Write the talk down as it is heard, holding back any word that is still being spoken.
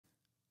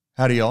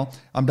Howdy y'all,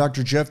 I'm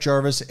Dr. Jeff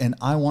Jarvis and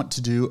I want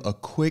to do a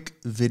quick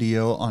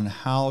video on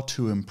how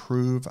to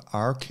improve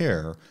our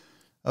care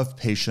of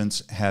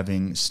patients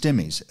having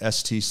STEMIs,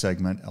 ST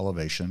segment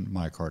elevation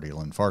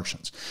myocardial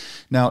infarctions.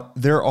 Now,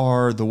 there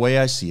are, the way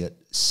I see it,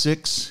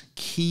 6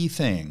 key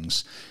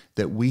things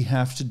that we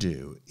have to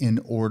do in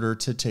order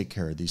to take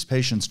care of these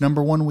patients.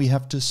 Number 1, we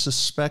have to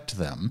suspect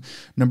them.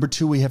 Number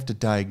 2, we have to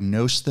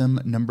diagnose them.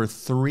 Number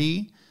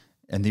 3,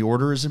 and the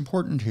order is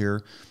important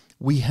here,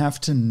 we have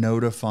to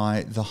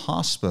notify the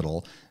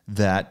hospital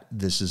that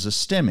this is a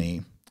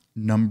STEMI.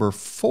 Number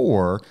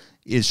 4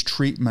 is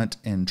treatment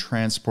and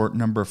transport.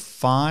 Number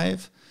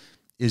 5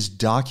 is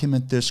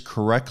document this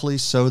correctly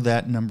so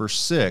that number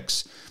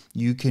 6,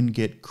 you can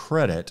get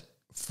credit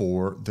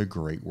for the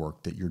great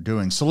work that you're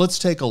doing. So let's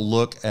take a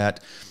look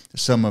at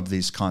some of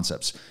these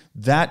concepts.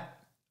 That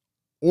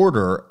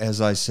order,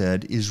 as I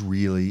said, is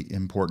really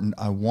important.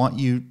 I want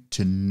you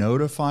to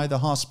notify the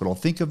hospital.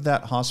 Think of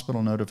that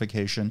hospital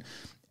notification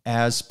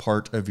as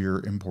part of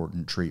your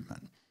important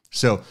treatment.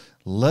 So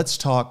let's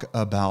talk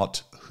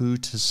about who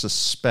to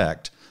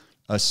suspect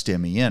a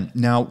STEMI in.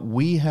 Now,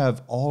 we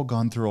have all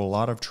gone through a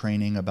lot of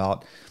training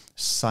about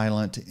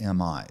silent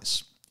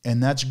MIs,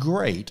 and that's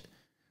great.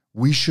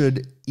 We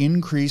should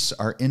increase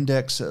our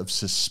index of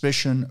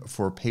suspicion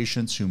for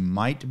patients who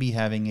might be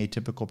having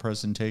atypical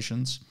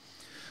presentations.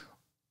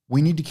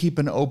 We need to keep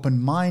an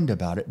open mind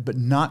about it, but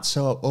not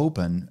so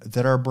open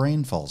that our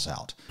brain falls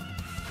out.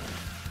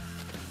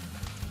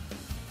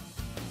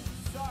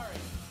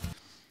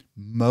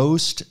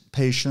 Most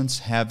patients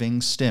having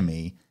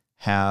STEMI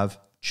have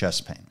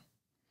chest pain.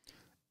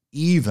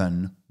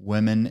 Even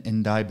women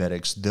and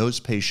diabetics, those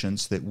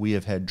patients that we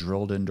have had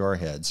drilled into our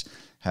heads,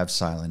 have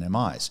silent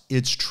MIs.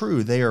 It's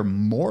true, they are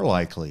more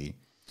likely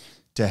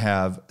to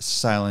have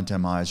silent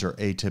MIs or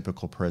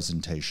atypical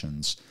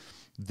presentations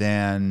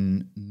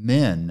than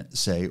men,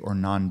 say, or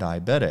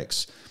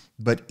non-diabetics.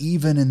 But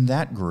even in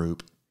that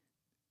group,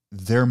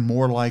 they're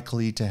more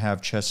likely to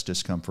have chest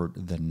discomfort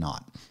than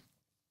not.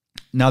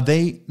 Now,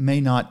 they may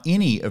not,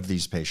 any of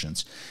these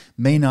patients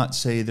may not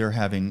say they're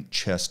having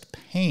chest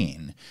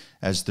pain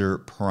as their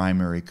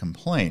primary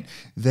complaint.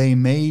 They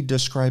may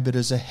describe it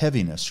as a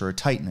heaviness or a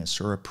tightness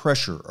or a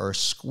pressure or a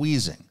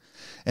squeezing.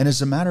 And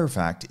as a matter of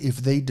fact, if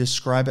they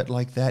describe it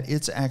like that,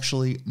 it's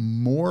actually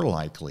more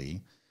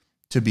likely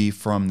to be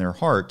from their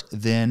heart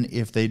than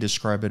if they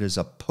describe it as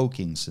a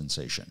poking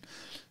sensation.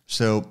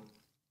 So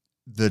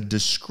the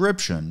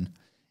description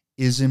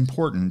is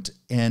important,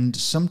 and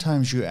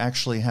sometimes you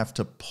actually have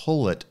to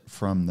pull it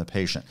from the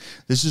patient.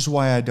 This is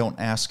why I don't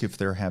ask if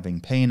they're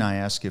having pain. I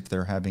ask if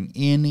they're having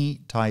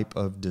any type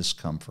of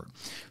discomfort.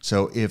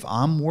 So if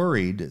I'm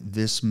worried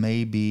this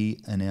may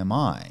be an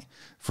MI,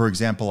 for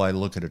example, I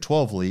look at a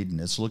 12 lead and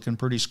it's looking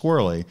pretty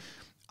squirrely,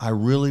 I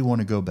really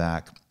want to go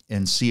back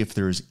and see if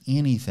there's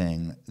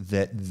anything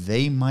that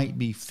they might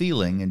be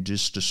feeling and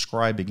just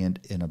describing it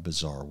in a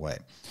bizarre way.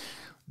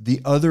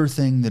 The other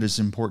thing that is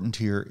important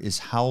here is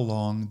how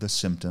long the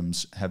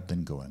symptoms have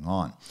been going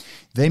on.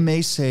 They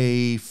may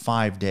say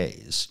 5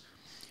 days.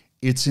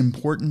 It's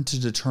important to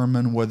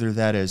determine whether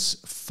that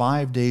is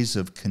 5 days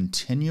of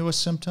continuous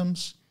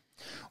symptoms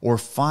or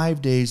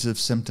 5 days of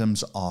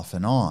symptoms off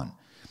and on.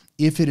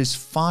 If it is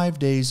 5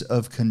 days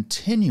of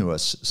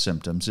continuous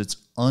symptoms, it's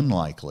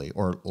unlikely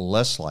or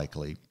less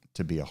likely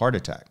to be a heart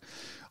attack.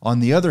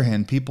 On the other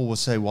hand, people will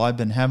say, well, I've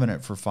been having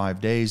it for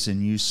 5 days,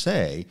 and you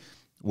say,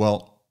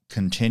 well,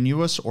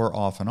 continuous or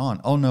off and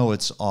on? Oh no,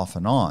 it's off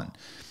and on.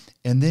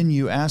 And then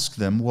you ask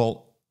them,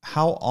 well,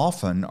 how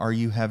often are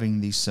you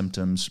having these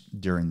symptoms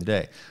during the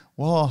day?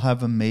 Well, I'll have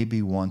them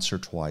maybe once or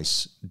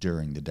twice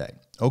during the day.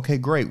 Okay,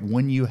 great.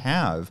 When you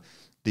have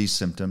these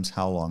symptoms,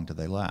 how long do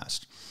they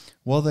last?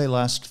 Well, they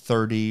last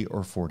 30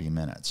 or 40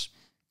 minutes.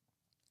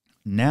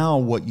 Now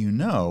what you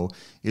know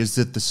is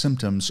that the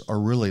symptoms are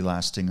really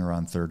lasting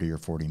around 30 or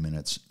 40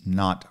 minutes,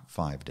 not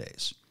 5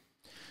 days.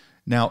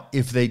 Now,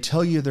 if they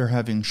tell you they're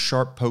having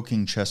sharp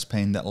poking chest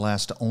pain that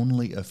lasts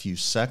only a few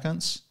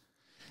seconds,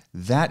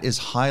 that is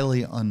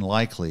highly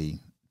unlikely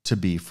to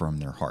be from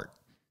their heart.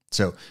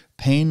 So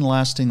pain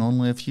lasting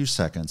only a few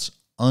seconds,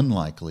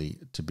 unlikely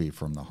to be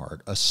from the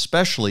heart,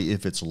 especially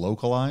if it's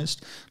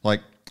localized.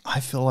 Like,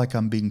 I feel like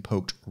I'm being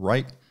poked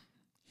right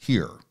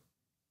here.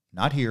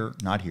 Not here,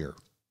 not here,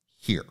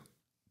 here.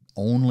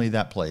 Only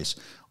that place,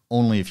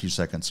 only a few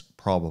seconds,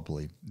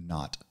 probably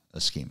not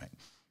ischemic.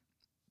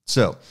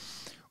 So,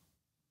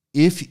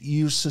 if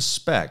you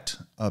suspect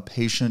a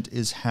patient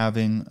is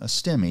having a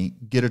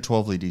STEMI, get a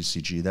 12-lead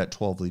ECG. That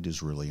 12-lead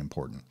is really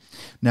important.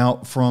 Now,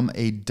 from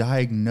a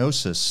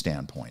diagnosis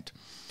standpoint,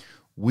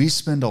 we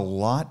spend a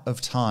lot of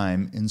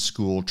time in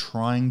school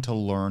trying to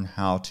learn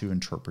how to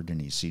interpret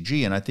an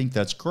ECG, and I think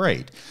that's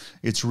great.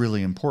 It's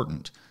really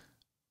important.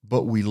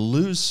 But we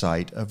lose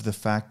sight of the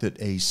fact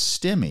that a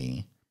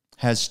STEMI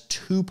has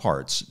 2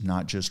 parts,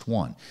 not just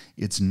one.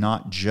 It's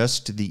not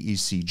just the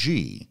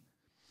ECG.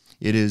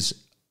 It is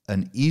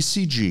an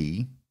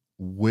ECG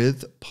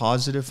with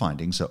positive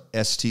findings, so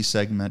ST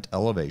segment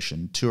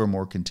elevation, 2 or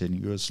more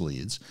continuous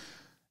leads,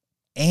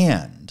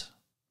 and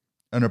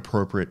an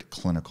appropriate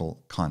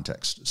clinical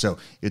context. So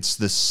it's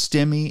the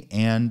STEMI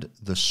and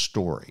the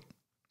story.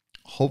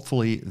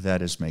 Hopefully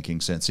that is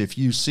making sense. If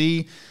you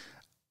see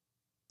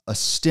a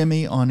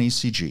STEMI on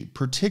ECG,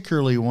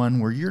 particularly one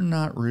where you're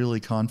not really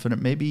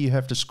confident, maybe you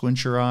have to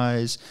squint your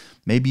eyes,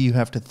 maybe you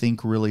have to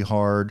think really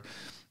hard,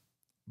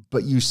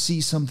 but you see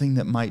something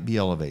that might be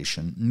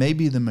elevation.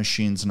 Maybe the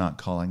machine's not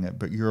calling it,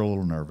 but you're a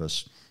little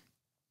nervous,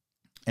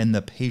 and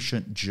the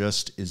patient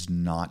just is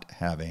not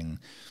having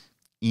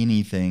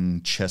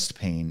anything chest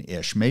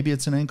pain-ish. Maybe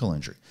it's an ankle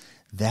injury.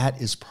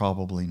 That is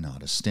probably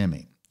not a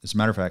STEMI. As a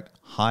matter of fact,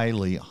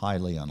 highly,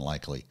 highly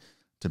unlikely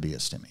to be a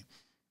STEMI.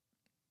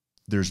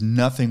 There's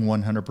nothing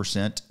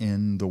 100%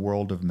 in the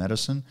world of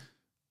medicine,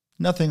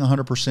 nothing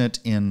 100%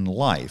 in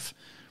life,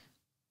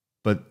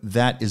 but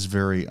that is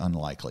very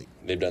unlikely.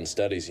 They've done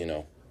studies,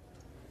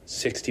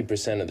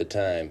 60% of the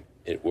time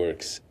it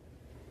works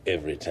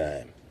every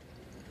time.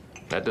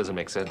 That doesn't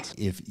make sense.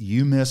 If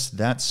you miss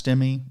that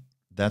STEMI,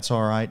 that's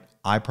all right.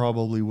 I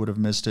probably would have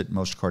missed it.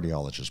 Most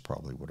cardiologists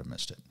probably would have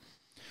missed it.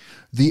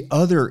 The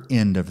other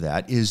end of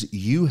that is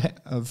you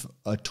have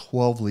a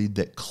 12 lead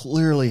that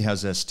clearly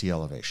has ST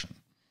elevation,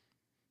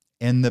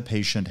 and the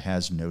patient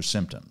has no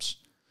symptoms.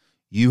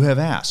 You have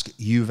asked,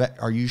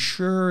 are you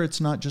sure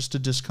it's not just a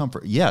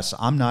discomfort? Yes,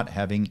 I'm not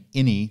having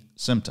any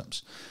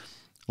symptoms.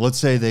 Let's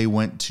say they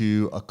went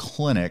to a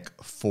clinic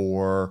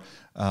for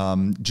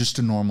just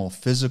a normal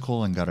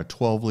physical and got a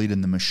 12 lead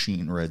and the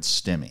machine read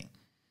STEMI.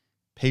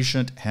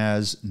 Patient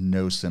has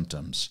no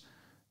symptoms.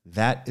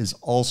 That is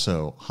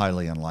also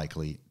highly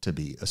unlikely to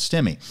be a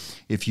STEMI.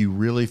 If you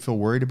really feel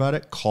worried about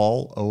it,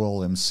 call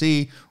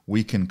OLMC.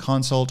 We can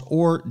consult,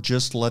 or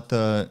just let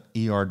the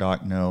ER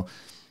doc know.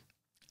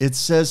 It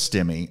says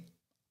STEMI.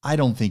 I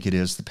don't think it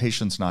is. The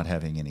patient's not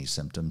having any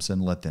symptoms,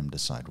 and let them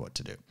decide what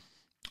to do.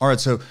 All right,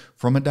 so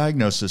from a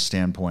diagnosis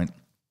standpoint,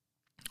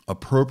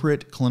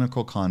 appropriate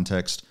clinical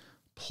context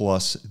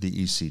plus the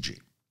ECG.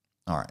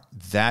 All right,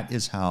 that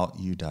is how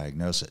you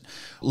diagnose it.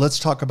 Let's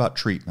talk about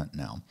treatment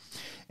now.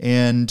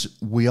 And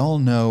we all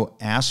know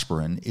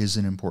aspirin is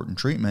an important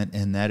treatment,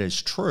 and that is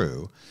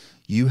true.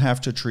 You have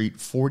to treat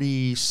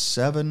 42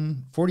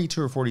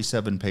 or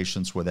 47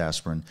 patients with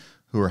aspirin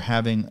who are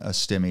having a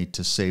STEMI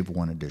to save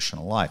one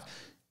additional life.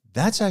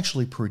 That's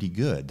actually pretty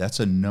good. That's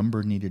a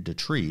number needed to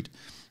treat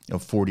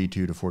of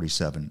 42 to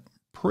 47.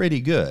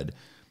 Pretty good,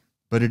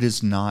 but it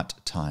is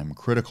not time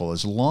critical.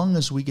 As long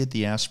as we get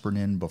the aspirin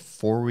in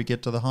before we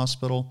get to the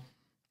hospital,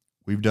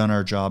 we've done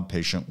our job.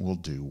 Patient will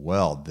do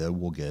well. They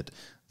will get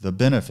the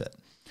benefit.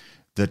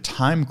 The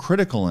time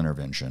critical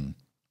intervention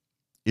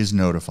is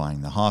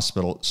notifying the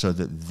hospital so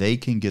that they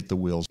can get the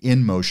wheels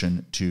in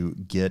motion to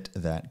get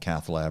that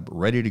cath lab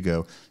ready to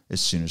go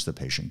as soon as the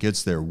patient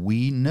gets there.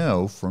 We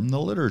know from the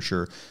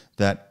literature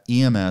that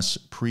EMS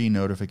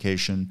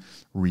pre-notification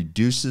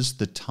reduces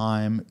the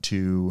time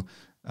to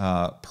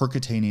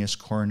percutaneous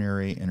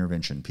coronary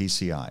intervention,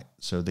 PCI,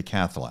 so the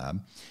cath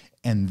lab,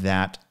 and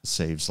that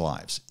saves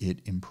lives. It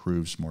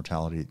improves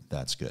mortality.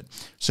 That's good.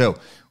 So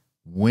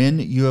when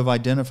you have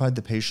identified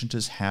the patient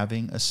as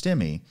having a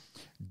STEMI,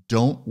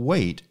 don't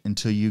wait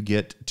until you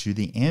get to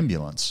the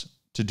ambulance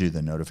to do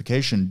the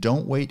notification.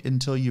 Don't wait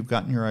until you've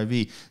gotten your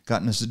IV,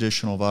 gotten this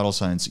additional vital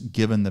signs,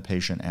 given the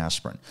patient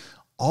aspirin.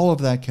 All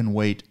of that can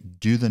wait.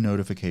 Do the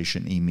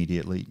notification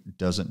immediately.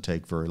 Doesn't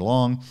take very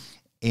long.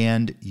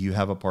 And you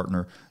have a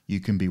partner. You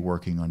can be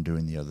working on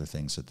doing the other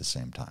things at the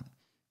same time.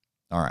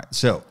 All right.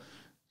 So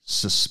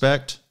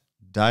suspect,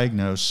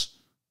 diagnose,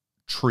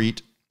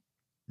 treat,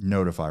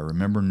 notify.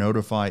 Remember,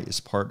 notify is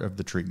part of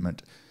the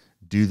treatment.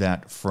 Do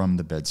that from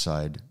the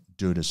bedside.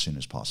 Do it as soon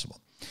as possible.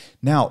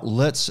 Now,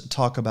 let's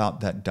talk about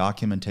that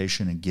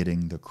documentation and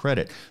getting the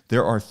credit.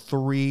 There are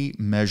 3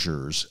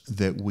 measures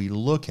that we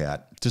look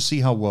at to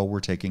see how well we're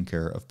taking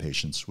care of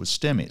patients with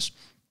STEMIs.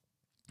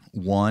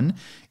 One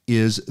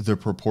is the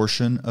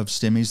proportion of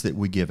STEMIs that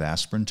we give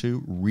aspirin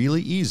to.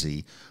 Really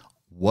easy.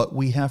 What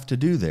we have to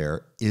do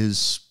there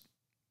is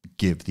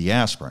give the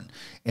aspirin,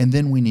 and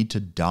then we need to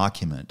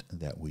document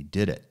that we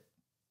did it.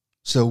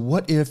 So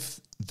what if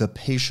the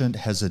patient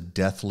has a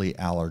deathly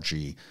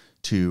allergy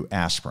to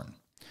aspirin?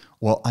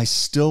 Well, I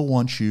still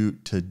want you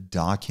to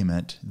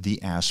document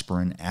the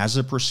aspirin as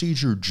a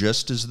procedure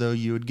just as though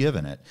you had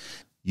given it.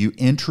 You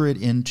enter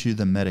it into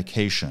the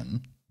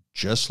medication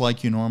just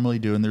like you normally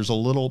do, and there's a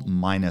little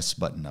minus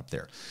button up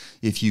there.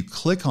 If you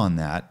click on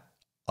that,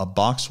 a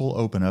box will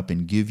open up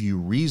and give you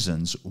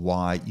reasons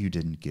why you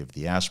didn't give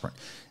the aspirin.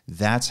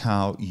 That's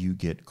how you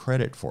get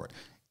credit for it.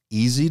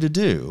 Easy to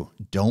do.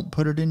 Don't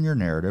put it in your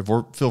narrative,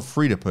 or feel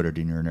free to put it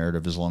in your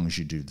narrative as long as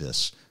you do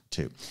this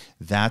too.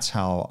 That's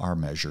how our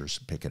measures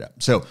pick it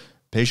up. So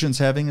patients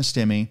having a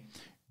STEMI,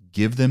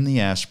 give them the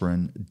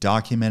aspirin,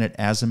 document it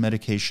as a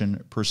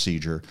medication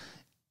procedure.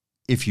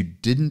 If you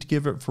didn't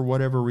give it for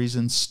whatever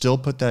reason, still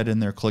put that in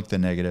there, click the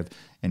negative,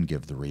 and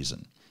give the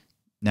reason.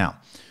 Now,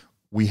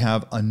 we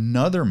have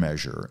another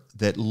measure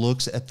that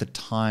looks at the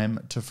time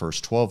to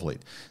first 12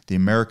 lead. The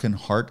American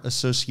Heart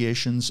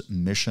Association's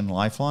Mission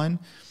Lifeline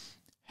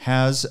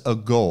has a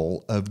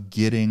goal of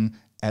getting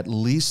at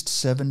least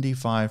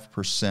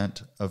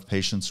 75% of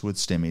patients with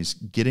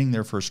STEMIs getting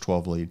their first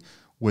 12 lead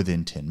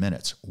within 10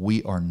 minutes.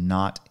 We are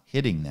not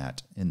hitting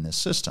that in this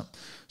system.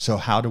 So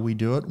how do we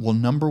do it? Well,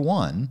 number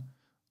one,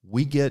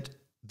 we get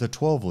the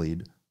 12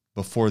 lead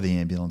before the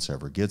ambulance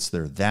ever gets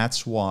there.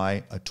 That's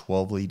why a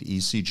 12 lead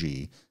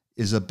ECG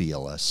is a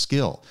BLS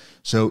skill.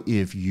 So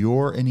if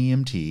you're an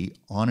EMT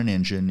on an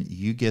engine,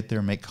 you get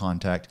there, make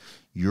contact,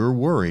 you're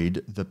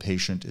worried the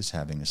patient is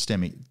having a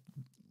STEMI.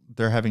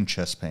 They're having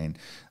chest pain,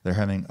 they're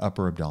having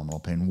upper abdominal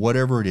pain,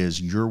 whatever it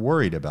is, you're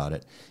worried about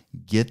it,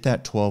 get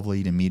that 12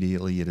 lead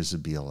immediately. It is a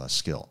BLS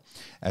skill.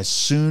 As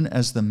soon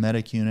as the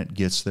medic unit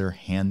gets there,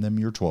 hand them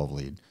your 12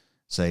 lead.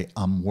 Say,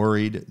 I'm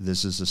worried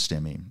this is a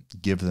STEMI.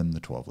 Give them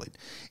the 12 lead.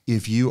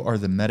 If you are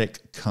the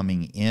medic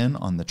coming in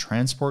on the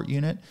transport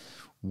unit,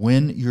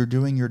 when you're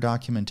doing your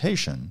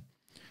documentation,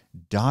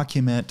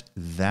 document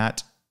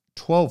that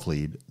 12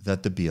 lead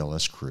that the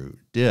BLS crew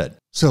did.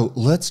 So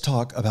let's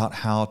talk about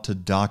how to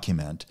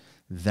document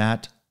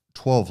that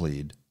 12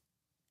 lead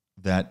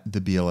that the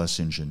BLS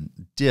engine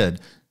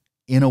did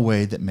in a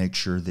way that makes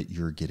sure that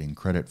you're getting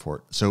credit for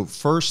it. So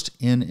first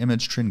in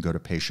ImageTrend, go to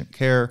patient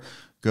care,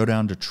 go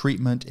down to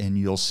treatment, and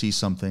you'll see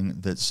something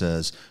that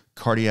says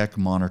cardiac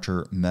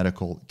monitor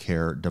medical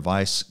care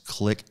device.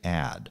 Click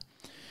add.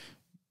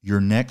 Your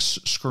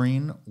next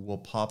screen will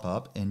pop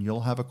up and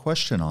you'll have a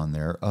question on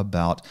there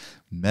about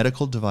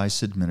medical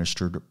device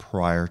administered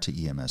prior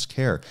to EMS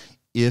care.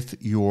 If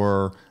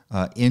your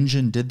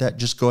engine did that,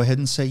 just go ahead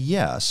and say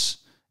yes,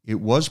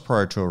 it was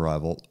prior to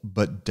arrival,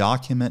 but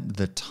document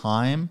the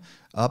time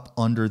up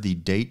under the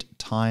date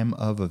time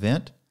of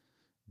event.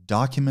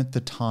 Document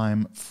the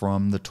time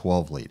from the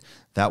 12 lead.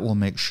 That will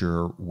make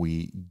sure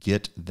we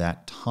get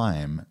that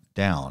time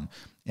down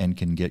and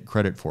can get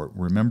credit for it.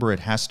 Remember,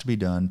 it has to be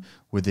done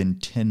within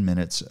 10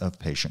 minutes of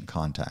patient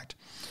contact.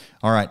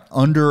 All right,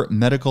 under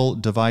medical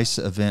device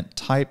event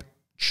type,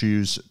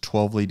 choose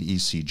 12 lead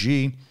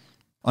ECG.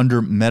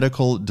 Under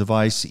medical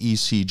device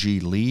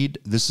ECG lead,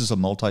 this is a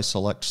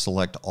multi-select.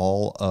 Select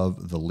all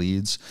of the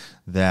leads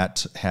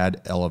that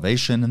had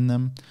elevation in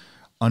them.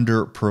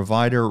 Under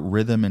provider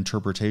rhythm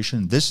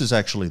interpretation, this is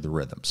actually the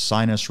rhythm,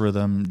 sinus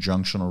rhythm,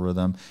 junctional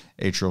rhythm,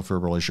 atrial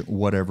fibrillation,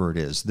 whatever it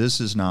is. This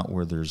is not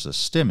where there's a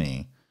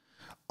STEMI.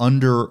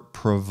 Under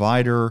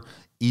provider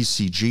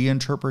ECG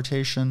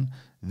interpretation,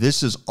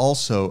 this is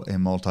also a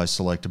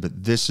multi-select,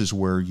 but this is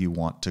where you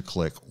want to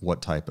click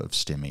what type of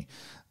STEMI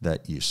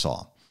that you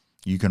saw.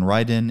 You can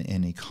write in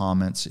any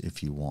comments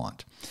if you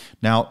want.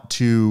 Now,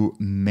 to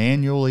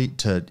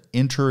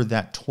enter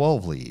that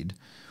 12 lead,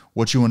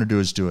 what you want to do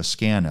is do a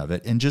scan of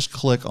it and just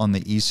click on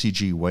the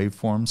ECG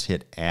waveforms,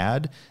 hit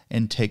add,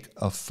 and take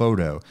a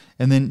photo,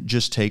 and then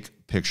just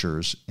take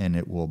pictures and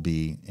it will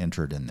be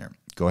entered in there.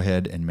 Go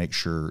ahead and make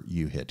sure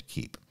you hit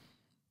keep.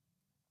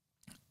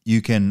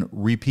 You can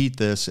repeat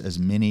this as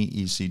many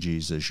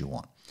ECGs as you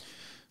want.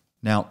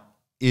 Now,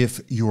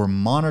 if your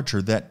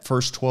monitor, that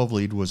first 12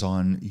 lead was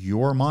on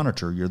your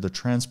monitor, you're the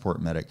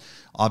transport medic,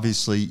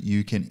 obviously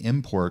you can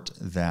import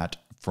that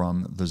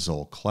from the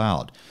Zoll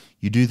Cloud.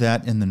 You do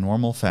that in the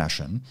normal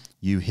fashion.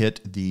 You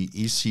hit the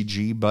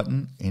ECG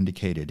button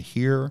indicated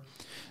here.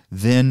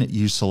 Then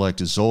you select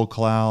Zoll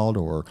Cloud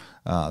or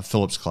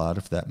Philips Cloud,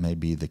 if that may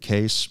be the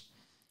case.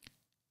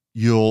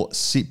 You'll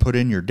put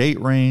in your date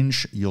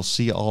range. You'll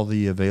see all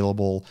the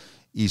available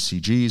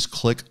ECGs.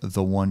 Click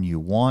the one you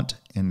want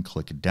and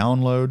click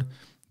download.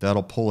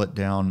 That'll pull it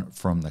down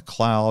from the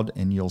cloud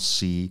and you'll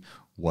see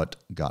what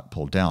got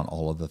pulled down,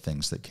 all of the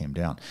things that came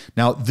down.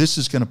 Now, this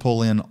is going to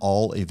pull in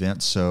all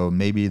events, so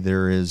maybe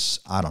there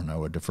is, I don't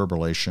know, a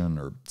defibrillation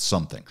or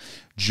something.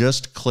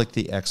 Just click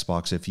the X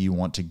box if you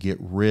want to get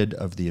rid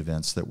of the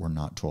events that were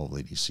not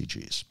 12-lead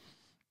ECGs.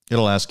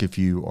 It'll ask if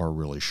you are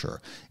really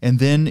sure. And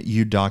then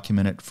you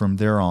document it from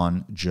there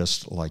on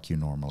just like you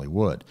normally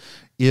would.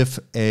 If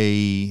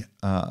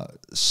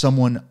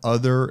someone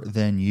other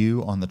than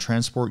you on the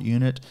transport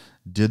unit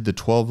did the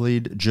 12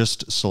 lead,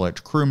 just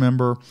select crew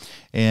member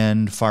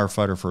and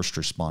firefighter first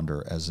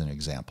responder as an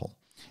example.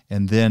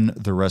 And then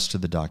the rest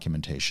of the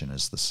documentation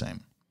is the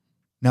same.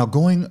 Now,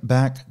 going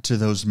back to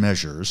those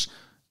measures,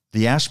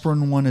 the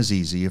aspirin one is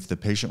easy. If the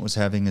patient was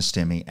having a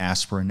STEMI,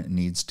 aspirin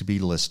needs to be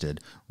listed,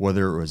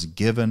 whether it was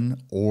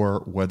given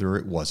or whether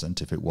it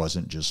wasn't. If it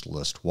wasn't, just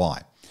list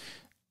Y.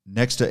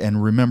 Next,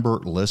 and remember,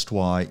 list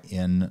Y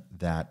in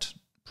that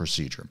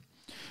procedure.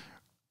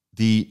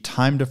 The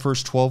time to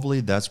first 12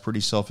 lead, that's pretty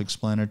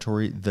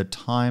self-explanatory. The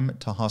time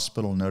to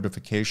hospital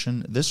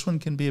notification, this one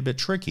can be a bit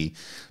tricky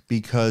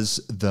because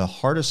the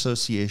Heart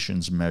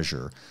Association's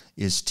measure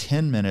is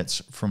 10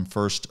 minutes from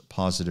first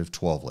positive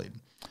 12 lead,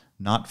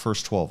 not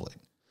first 12 lead.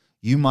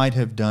 You might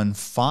have done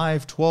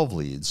 5 12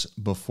 leads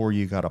before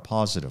you got a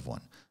positive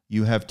one.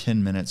 You have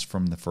 10 minutes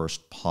from the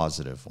first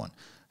positive one.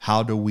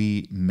 How do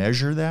we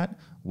measure that?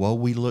 Well,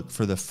 we look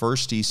for the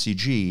first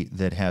ECG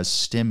that has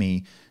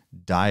STEMI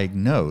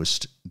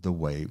diagnosed the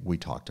way we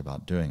talked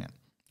about doing it.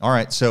 All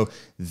right, so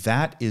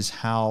that is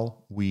how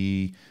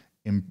we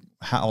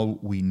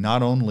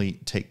not only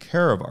take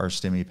care of our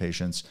STEMI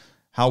patients,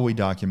 how we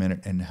document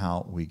it, and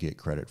how we get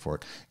credit for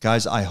it.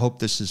 Guys, I hope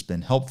this has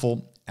been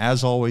helpful.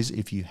 As always,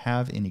 if you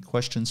have any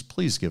questions,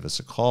 please give us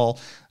a call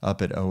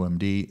up at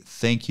OMD.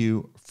 Thank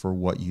you for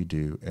what you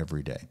do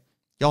every day.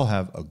 Y'all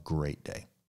have a great day.